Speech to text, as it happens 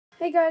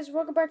Hey guys,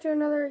 welcome back to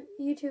another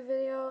YouTube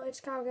video. It's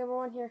Kyle Gamer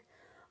 1 here.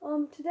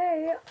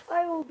 Today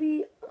I will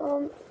be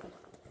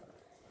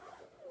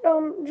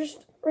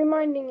just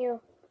reminding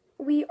you,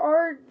 we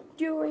are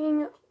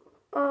doing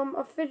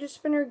a fidget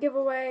spinner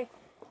giveaway,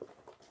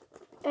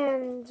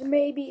 and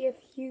maybe if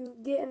you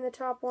get in the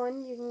top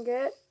one, you can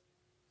get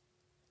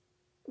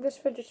this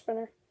fidget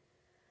spinner.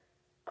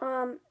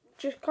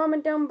 Just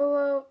comment down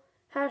below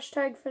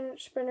hashtag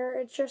fidget spinner.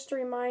 It's just a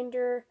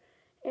reminder,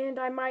 and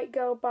I might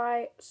go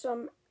buy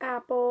some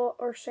Apple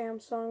or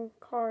Samsung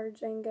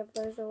cards and give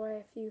those away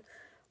if you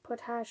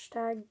put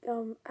hashtag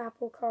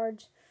Apple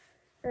cards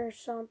or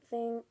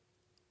something.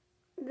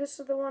 This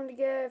is the one to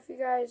get. If you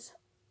guys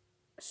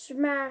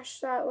smash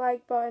that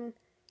like button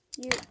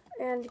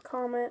and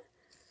comment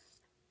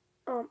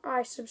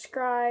I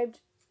subscribed,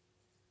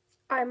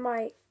 I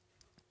might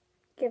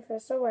give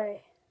this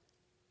away.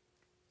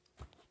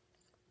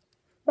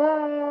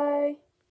 Bye.